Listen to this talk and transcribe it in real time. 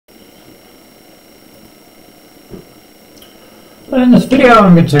So in this video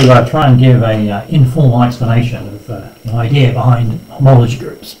I'm going to try and give a informal explanation of the idea behind homology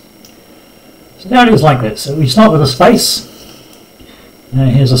groups. So the idea is like this. So we start with a space.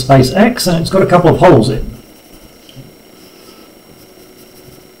 Here's a space X and it's got a couple of holes in.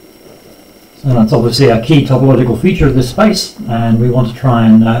 So that's obviously a key topological feature of this space, and we want to try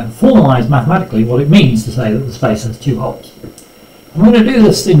and formalize mathematically what it means to say that the space has two holes. I'm going to do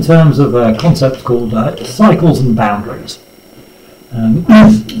this in terms of a concept called cycles and boundaries.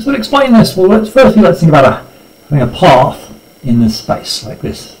 So to explain this, well, let's think about having a path in this space, like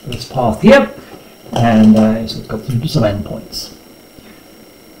this path here, and so it's got some endpoints.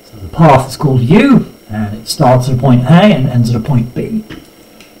 So the path is called U, and it starts at a point A and ends at a point B.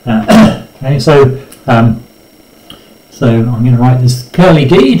 Okay, so I'm going to write this curly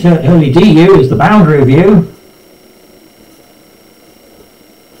D to curly du is the boundary of U.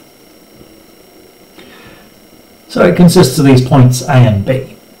 So it consists of these points A and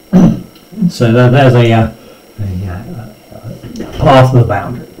B. So there's a path of the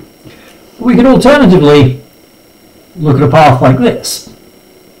boundary. We could alternatively look at a path like this,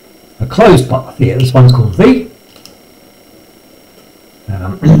 a closed path here. This one's called V.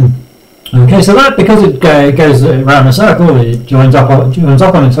 Okay, so that, because it goes around a circle, it joins up on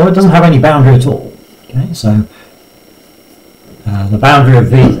it, so it doesn't have any boundary at all. Okay, so the boundary of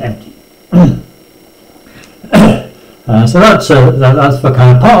V is empty. So that's for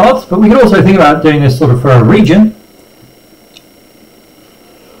kind of paths, but we can also think about doing this sort of for a region.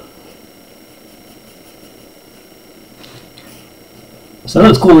 So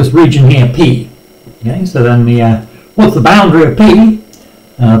let's call this region here P. Okay, so then what's the boundary of P?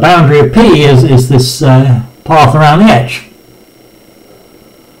 Boundary of P is this path around the edge.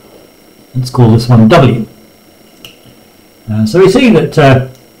 Let's call this one W. So we see that the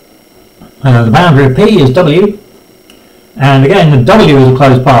boundary of P is W, and again the W is a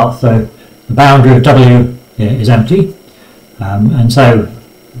closed path, so the boundary of W is empty, and so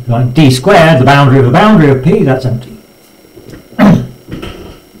like D squared, the boundary of P, that's empty.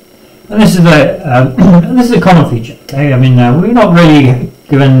 And this is a common feature. Okay? I mean, we're not really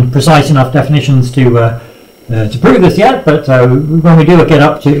given precise enough definitions to prove this yet, but when we do get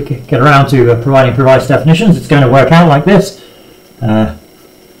around to providing precise definitions, it's going to work out like this.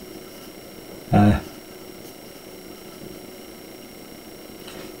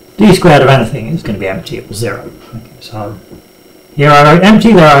 D squared of anything is going to be empty or zero. Okay, so here I wrote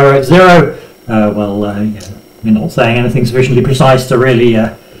empty, there I wrote zero. We're not saying anything sufficiently precise to really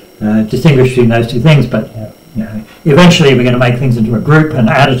distinguish between those two things, but eventually we're going to make things into a group, an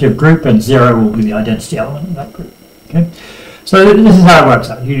additive group, and zero will be the identity element in that group. Okay, so this is how it works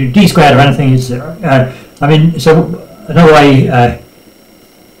out. You do D squared of anything is zero. So another way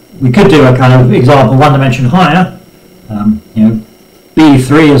we could do a kind of example one dimension higher.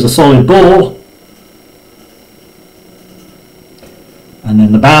 B3 is a solid ball, and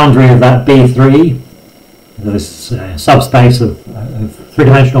then the boundary of that B3, this subspace of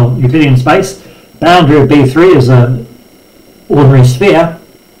three-dimensional Euclidean space, boundary of B3 is an ordinary sphere,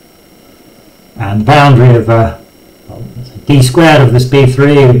 and the boundary of D squared of this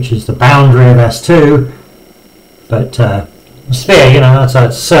B3, which is the boundary of S2, but a sphere, that's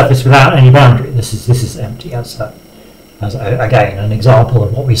a surface without any boundary. This is empty as again an example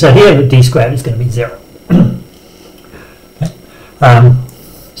of what we said here, that D squared is going to be zero. Okay.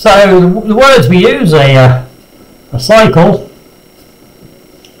 So the words we use, a cycle,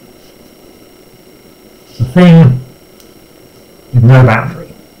 a thing with no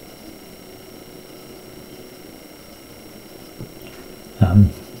boundary.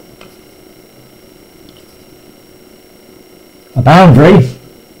 A boundary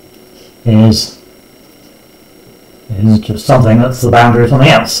is just something that's the boundary of something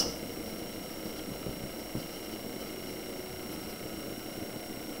else.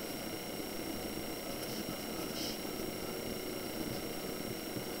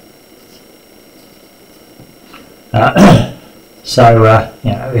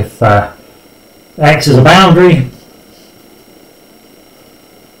 If X is a boundary,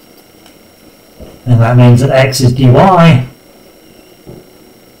 then that means that X is dy,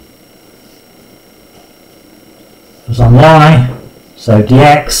 for some y, so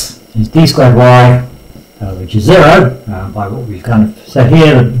dx is d squared y, which is zero, by what we've kind of said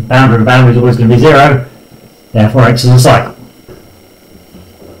here, the boundary of a boundary is always going to be zero, therefore X is a cycle.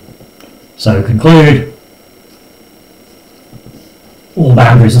 So conclude, all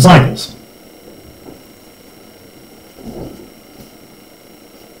boundaries are cycles.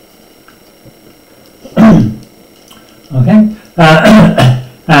 Okay,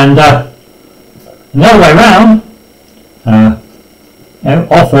 and the other way around,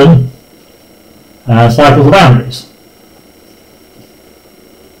 often cycles are boundaries.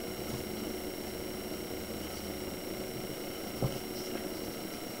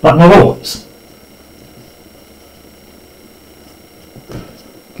 But not always.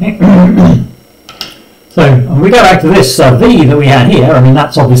 Okay. So we go back to this V that we had here. I mean,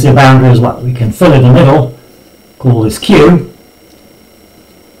 that's obviously a boundary as well. We can fill in the middle, call this Q,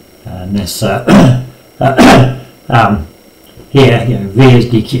 and this here, V is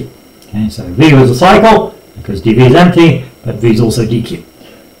dq. Okay, so V was a cycle because dV is empty, but V is also dq.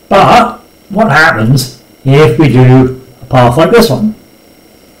 But what happens if we do a path like this one?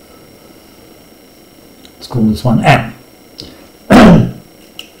 Let's call this one M.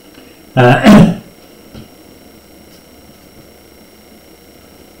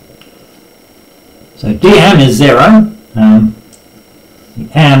 So dm is 0.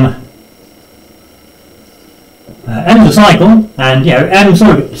 The M is a cycle, and M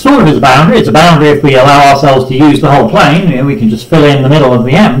sort of is a boundary. It's a boundary if we allow ourselves to use the whole plane. We can just fill in the middle of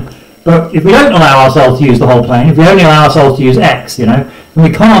the M. But if we don't allow ourselves to use the whole plane, if we only allow ourselves to use X, then we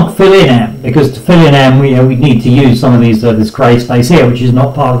can't fill in M, because to fill in M, we need to use some of these this grey space here, which is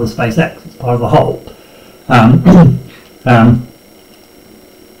not part of the space X. It's part of the whole.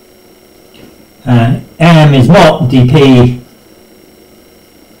 M is not dp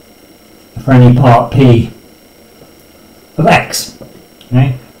for any part P of X.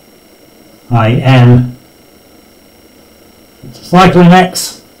 Okay? M, it's a cycle in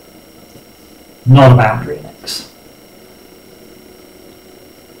X, not a boundary in X.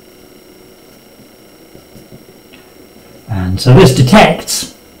 And so this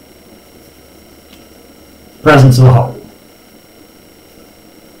detects presence of a whole.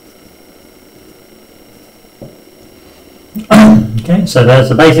 Okay, so there's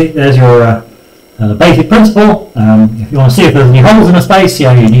the basic. There's your the basic principle. If you want to see if there's any holes in a space,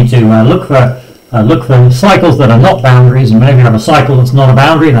 you need to look for cycles that are not boundaries, and whenever you have a cycle that's not a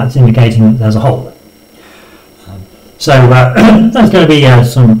boundary, that's indicating that there's a hole. So there's going to be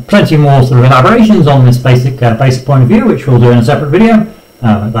plenty more sort of elaborations on this basic point of view, which we'll do in a separate video.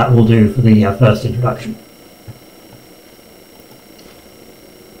 That will do for the first introduction.